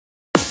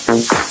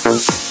Hey,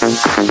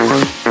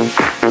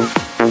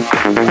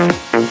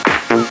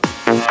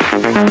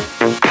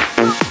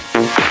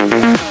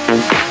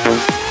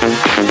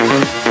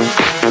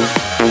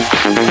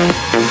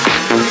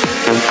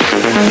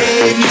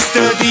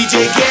 Mr.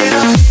 DJ, get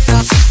up.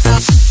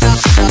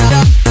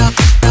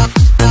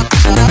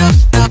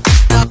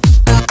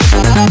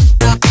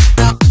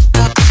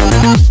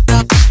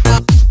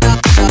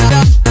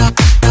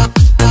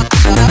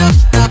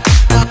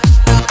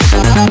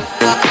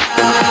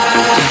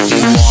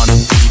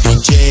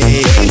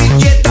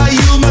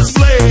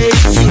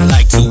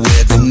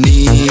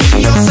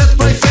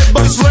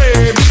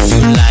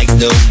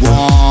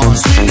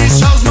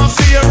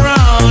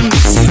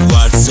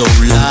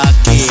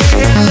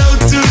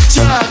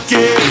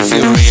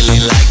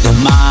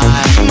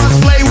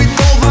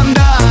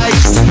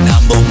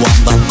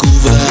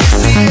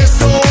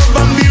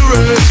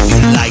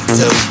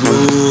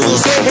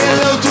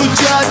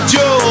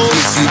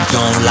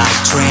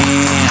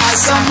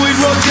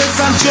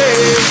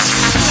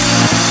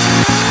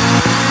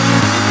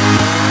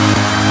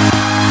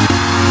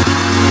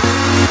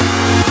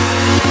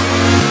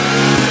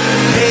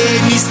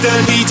 Mr.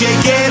 DJ,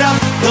 get up,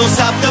 don't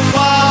stop the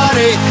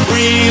party.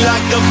 Really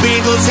like the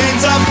Beatles,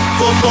 hands up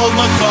for Paul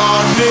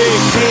McCartney.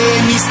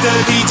 Hey, Mr.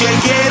 DJ,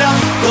 get up,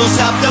 don't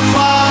stop the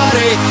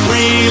party.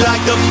 Really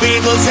like the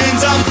Beatles,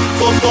 hands up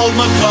for Paul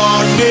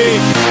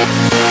McCartney.